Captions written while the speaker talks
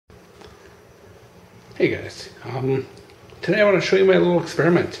Hey guys, today I want to show you my little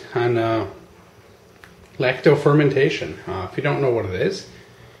experiment on lacto-fermentation. If you don't know what it is,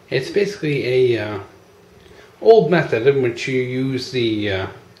 it's basically a old method in which you use the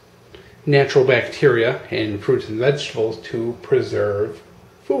natural bacteria in fruits and vegetables to preserve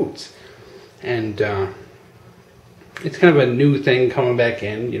foods. And it's kind of a new thing coming back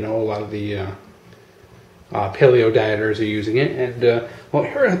in. You know, a lot of the paleo dieters are using it. And well,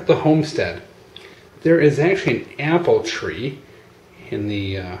 here at the homestead, there is actually an apple tree in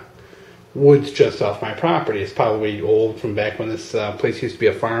the woods just off my property. It's probably old from back when this place used to be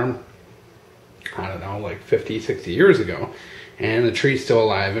a farm. I don't know, like 50, 60 years ago. And the tree's still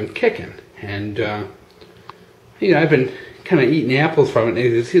alive and kicking. And, you know, I've been kind of eating apples from it. And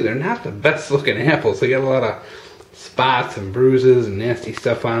you can see they're not the best looking apples. They got a lot of spots and bruises and nasty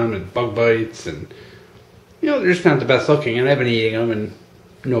stuff on them and bug bites. And, you know, they're just not the best looking. And I've been eating them and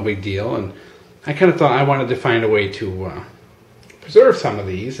no big deal. And I kind of thought I wanted to find a way to preserve some of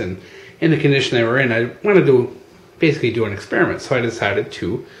these, and in the condition they were in, I wanted to basically do an experiment. So I decided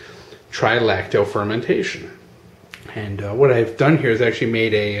to try lacto-fermentation. And what I've done here is actually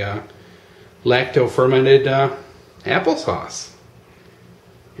made a lacto-fermented applesauce.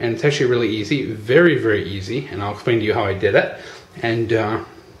 And it's actually really easy, very, very easy, and I'll explain to you how I did it. And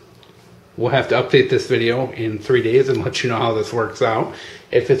we'll have to update this video in 3 days and let you know how this works out.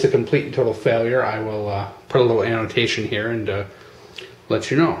 If it's a complete and total failure, I will put a little annotation here and let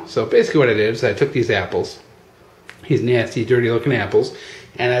you know. So basically what it is, I took these apples, these nasty, dirty looking apples,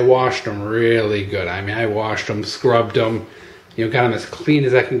 and I washed them really good. I mean, I washed them, scrubbed them, you know, got them as clean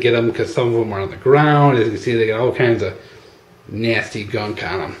as I can get them because some of them are on the ground. As you can see, they got all kinds of nasty gunk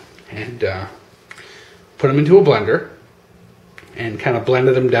on them. And put them into a blender and kind of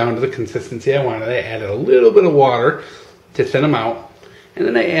blended them down to the consistency I wanted. I added a little bit of water to thin them out. And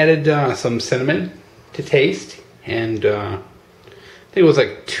then I added some cinnamon to taste. And I think it was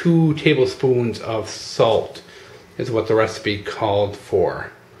like 2 tablespoons of salt is what the recipe called for.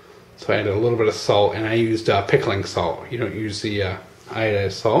 So I added a little bit of salt, and I used pickling salt. You don't use the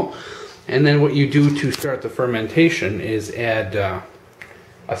iodized salt. And then what you do to start the fermentation is add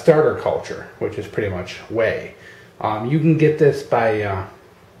a starter culture, which is pretty much whey. You can get this by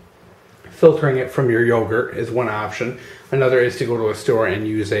filtering it from your yogurt is one option. Another is to go to a store and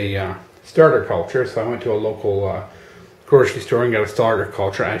use a starter culture. So I went to a local grocery store and got a starter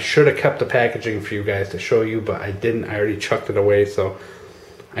culture. I should have kept the packaging for you guys to show you, but I didn't. I already chucked it away, so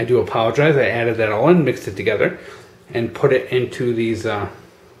I do apologize. I added that all in, mixed it together, and put it into these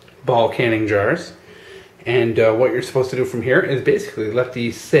ball canning jars. And what you're supposed to do from here is basically let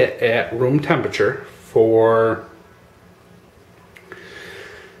these sit at room temperature for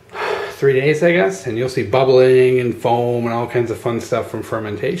 3 days, I guess, and you'll see bubbling and foam and all kinds of fun stuff from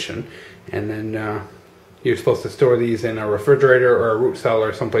fermentation. And then you're supposed to store these in a refrigerator or a root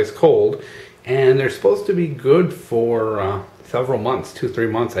cellar someplace cold, and they're supposed to be good for several months, 2-3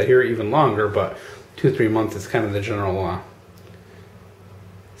 months. I hear even longer, but 2-3 months is kind of the general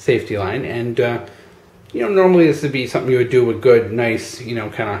safety line. And you know, normally this would be something you would do with good, nice, you know,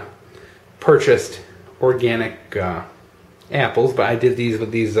 kind of purchased organic apples, but I did these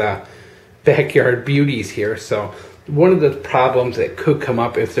with these backyard beauties here. So one of the problems that could come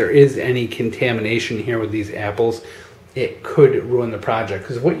up if there is any contamination here with these apples, it could ruin the project,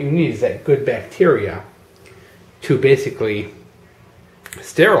 because what you need is that good bacteria to basically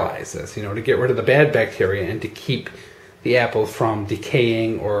sterilize this, you know, to get rid of the bad bacteria and to keep the apples from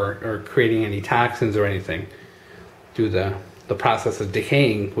decaying or creating any toxins or anything through the process of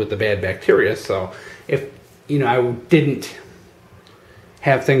decaying with the bad bacteria. So if, you know, I didn't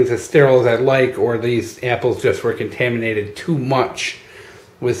have things as sterile as I'd like, or these apples just were contaminated too much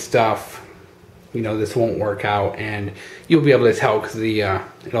with stuff, you know, this won't work out. And you'll be able to tell because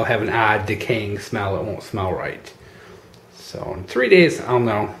it'll have an odd decaying smell. It won't smell right. So in 3 days, I'll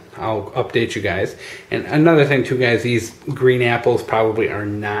know. I'll update you guys. And another thing too, guys, these green apples probably are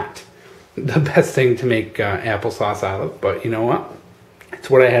not the best thing to make applesauce out of, but you know what?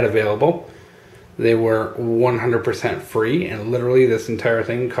 It's what I had available. They were 100% free, and literally this entire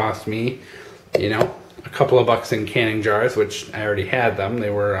thing cost me, you know, a couple of bucks in canning jars, which I already had them.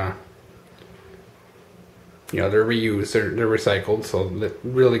 They were, you know, they're reused, they're recycled, so it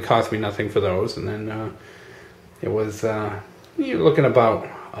really cost me nothing for those. And then it was, you're looking about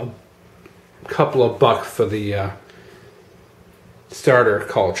a couple of bucks for the starter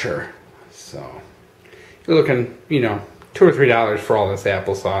culture. So you're looking, you know, $2 or $3 for all this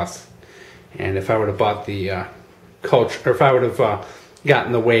applesauce. And if I would have bought the culture, or if I would have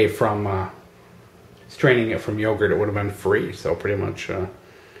gotten the whey from straining it from yogurt, it would have been free. So pretty much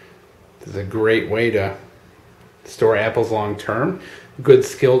This is a great way to store apples long term. Good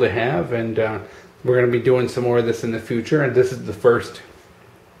skill to have, and we're going to be doing some more of this in the future. And this is the first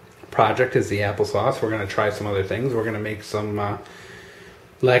project, is the applesauce. We're going to try some other things. We're going to make some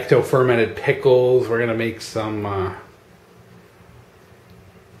lacto-fermented pickles. We're going to make some,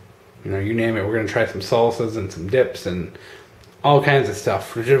 you name it. We're going to try some salsas and some dips and all kinds of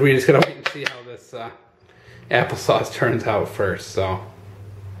stuff. We just got to wait and see how this applesauce turns out first. So,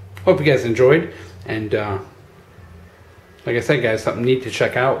 hope you guys enjoyed. And like I said, guys, something neat to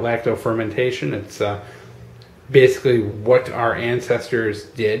check out, lacto-fermentation. It's basically what our ancestors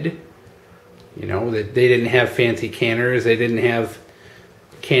did. They didn't have fancy canners. They didn't have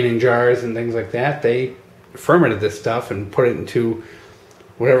canning jars and things like that. They fermented this stuff and put it into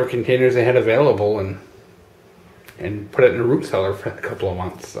whatever containers they had available and put it in a root cellar for a couple of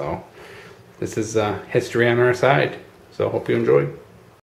months. So this is history on our side. So hope you enjoyed.